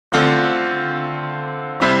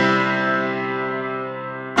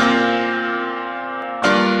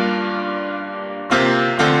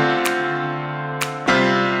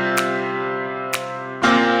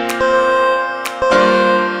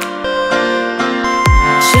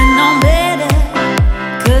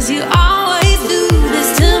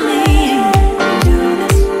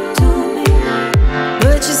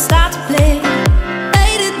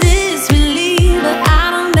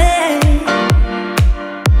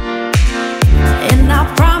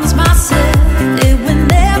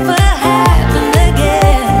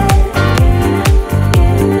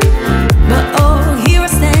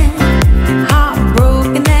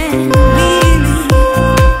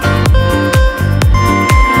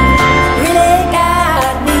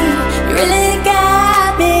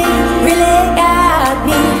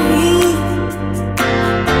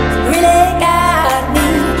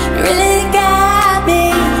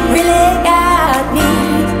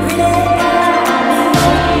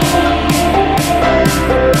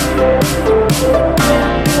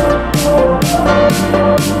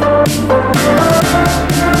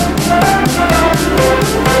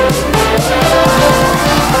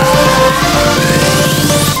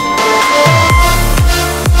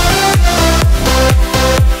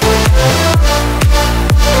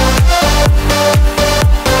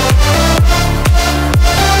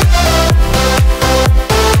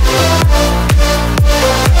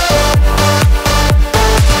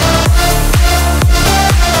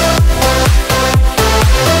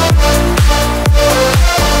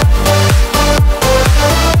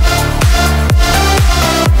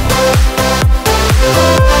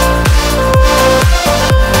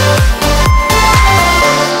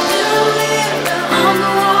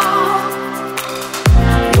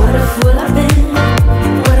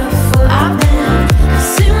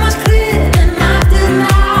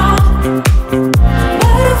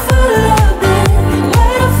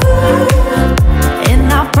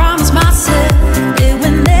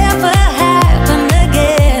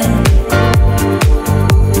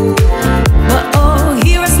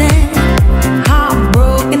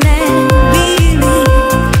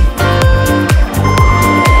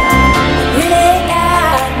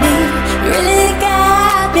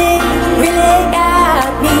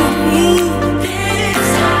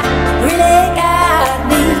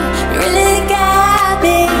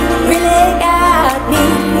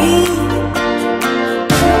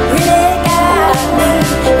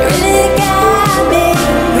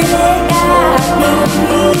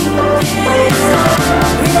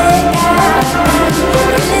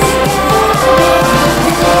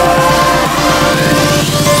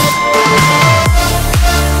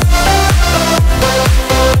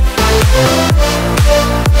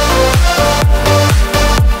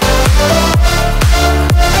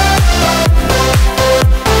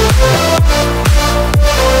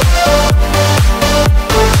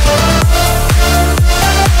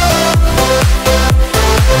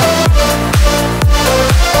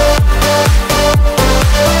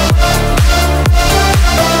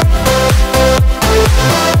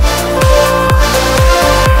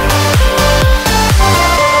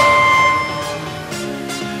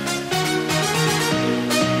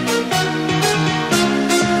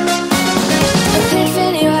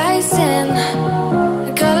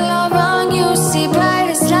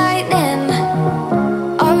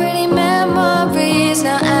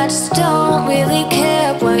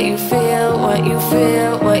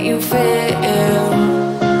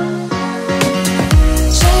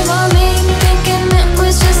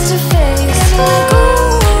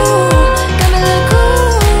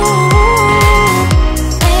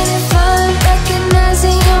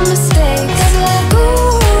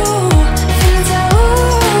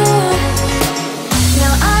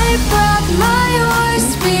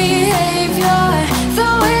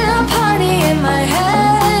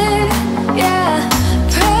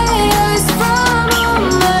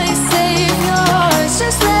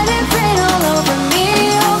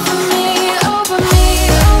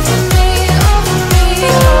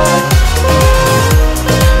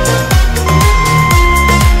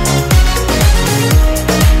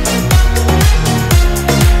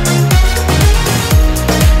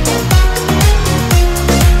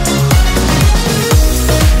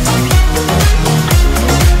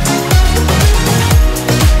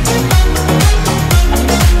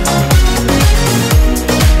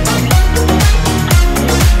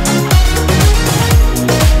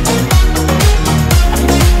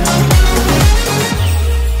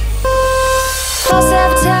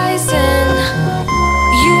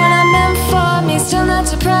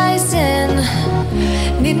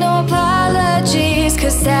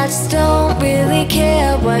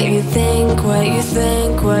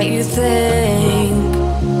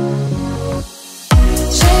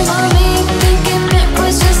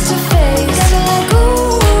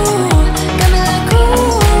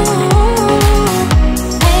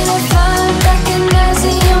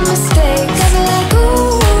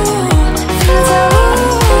Ooh,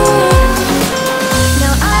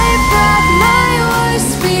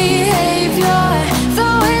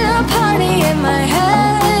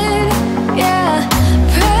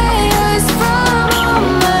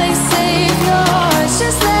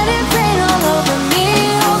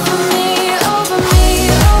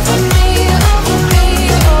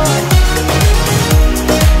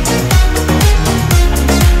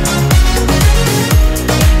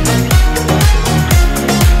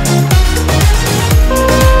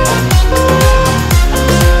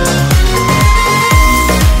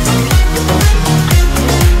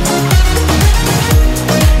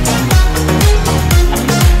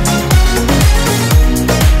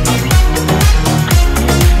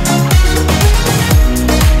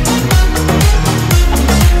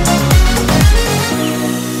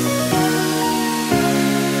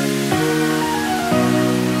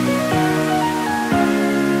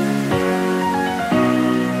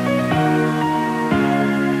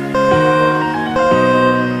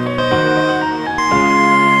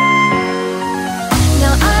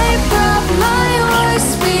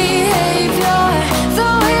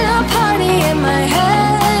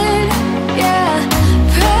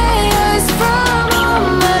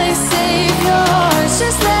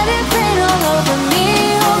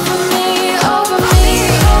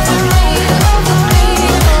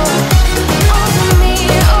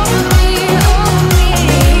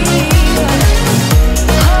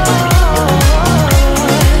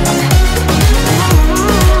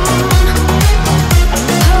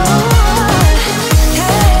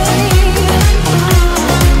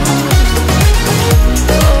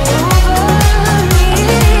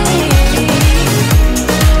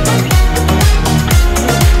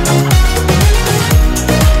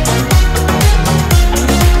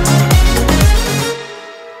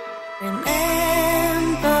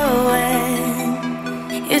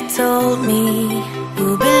 told me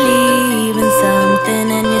you believe in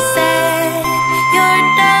something, and you said you're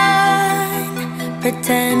done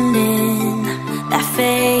pretending that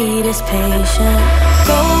fate is patient.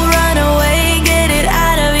 Go run away, get it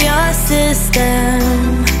out of your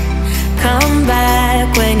system. Come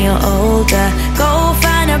back when you're older. Go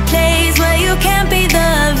find a place where you can't be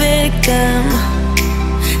the victim,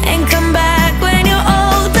 and come back when you're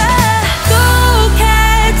older. Go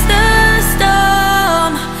catch the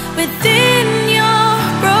storm within your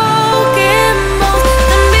broken bones,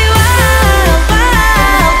 and be wild,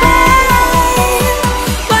 wild, wild,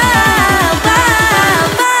 wild, wild,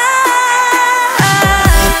 wild.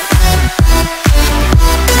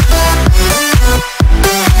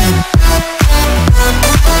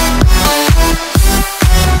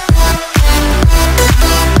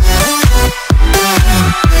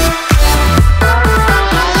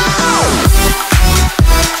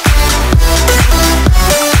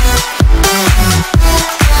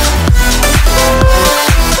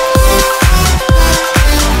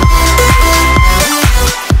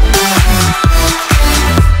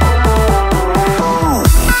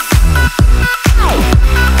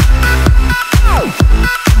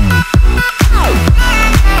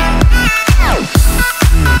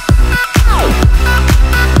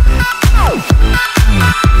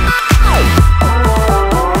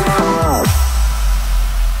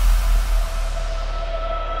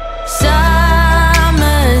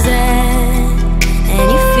 Summer's end, and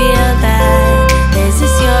you feel that this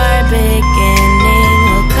is your beginning.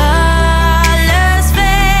 Well, colors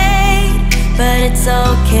fade, but it's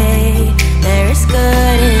okay. There is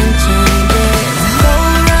good in changes. Go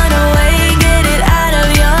run away, get it out of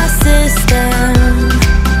your system.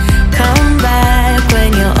 Come back when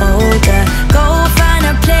you're older. Go find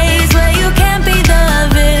a place where you can't be the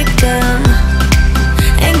victim,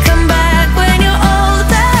 and come back when you're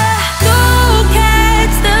older. Go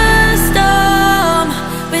catch the storm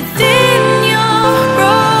within your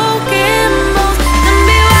broken bones, and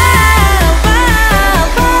be wild, wild,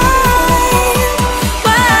 wild,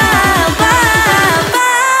 wild, wild, wild.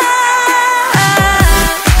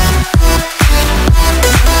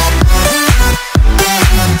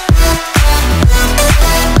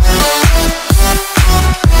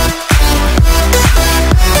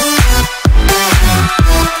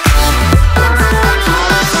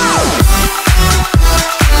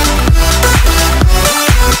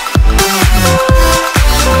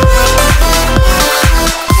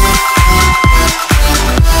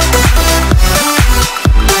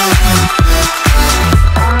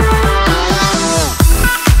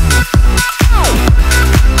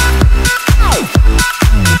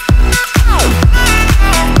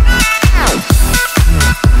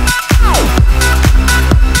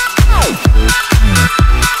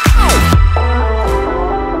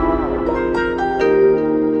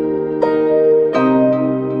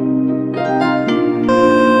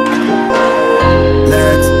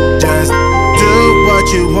 Let's just do what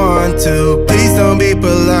you want to. Please don't be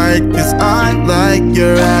polite, cause I like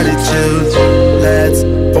your attitude. Let's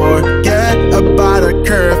forget about a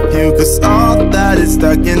curfew, cause all that is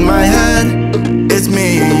stuck in my head is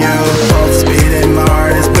me and you. Both speeding, my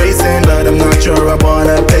heart is racing, but I'm not sure I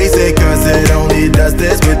wanna face it, cause it only does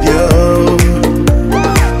this with you.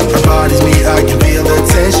 Our bodies meet, I can feel the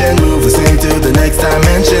tension, move us into the next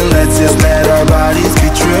dimension. Let's just let our bodies be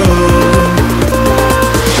true.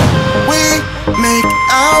 We make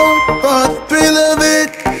out for the thrill of it,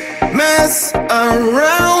 mess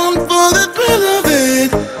around for the thrill of it.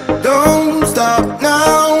 Don't stop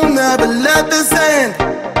now, never let this end.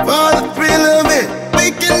 For the thrill of it,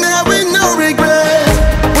 we can have it, no regret.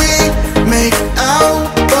 We make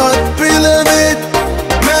out for the thrill of it,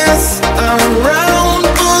 mess around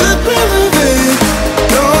for the thrill of it.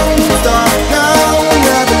 Don't stop now,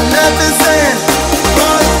 never let this end.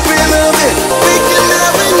 For the thrill of it, we can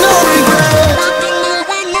have it, no regret.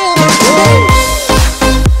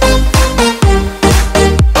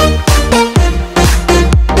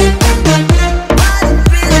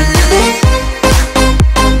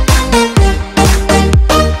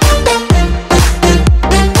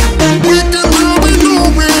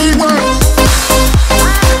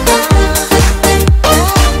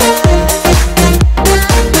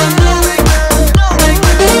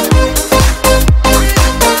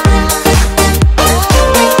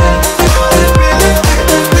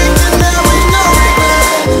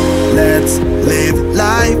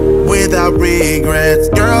 Without regrets,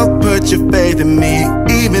 girl, put your faith in me,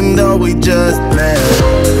 even though we just met.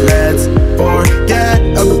 Let's forget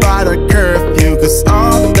about a curfew, cause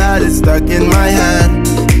all that is stuck in my head.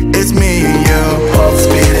 It's me and you, both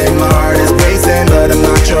speeding, my heart is racing, but I'm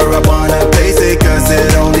not sure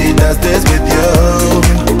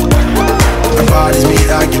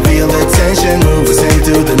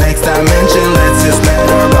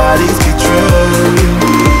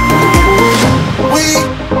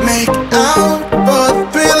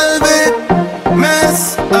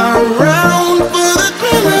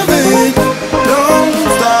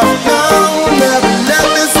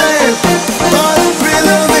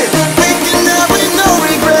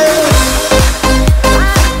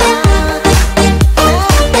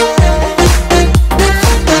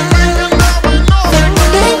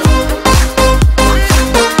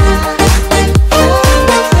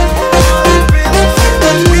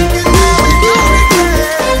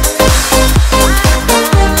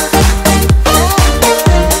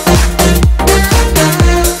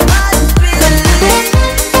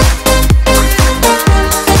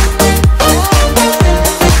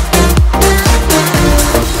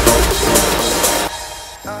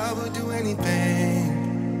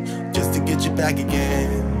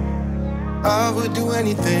would do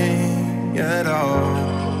anything at all.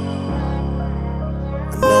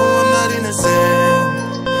 I know I'm not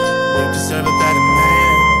innocent, you deserve a better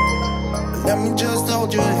man. But let me just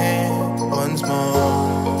hold your hand once more.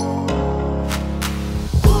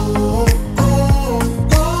 Ooh, ooh,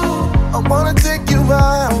 ooh, I wanna take you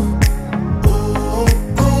out. Ooh,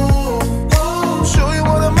 ooh, ooh, show you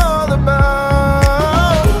what I'm all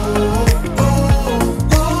about. Ooh,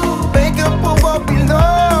 ooh, ooh, make up for what we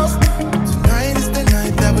lost. Tonight is the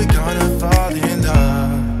night that we're gonna fall in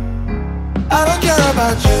love. I don't care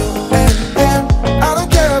about you and him, I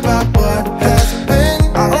don't care about what has been.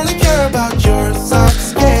 I only care about your soft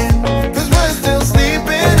skin, 'cause we're still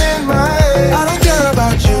sleeping in my head. I don't care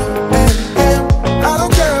about you and him, I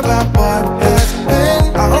don't care about what has been.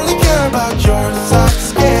 I only care about your soft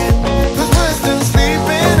skin, 'cause we're still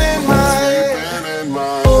sleeping in my head.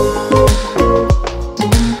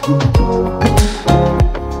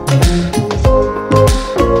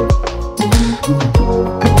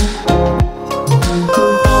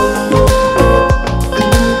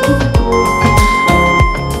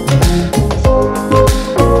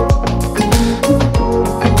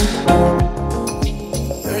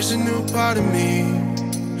 There's a new part of me,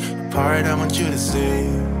 a part I want you to see.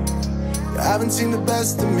 You haven't seen the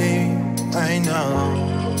best of me, I know.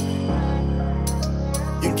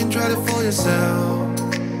 You can try to fool yourself,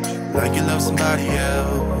 like you love somebody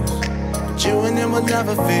else, but you and him will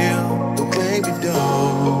never feel the way we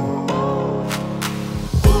do.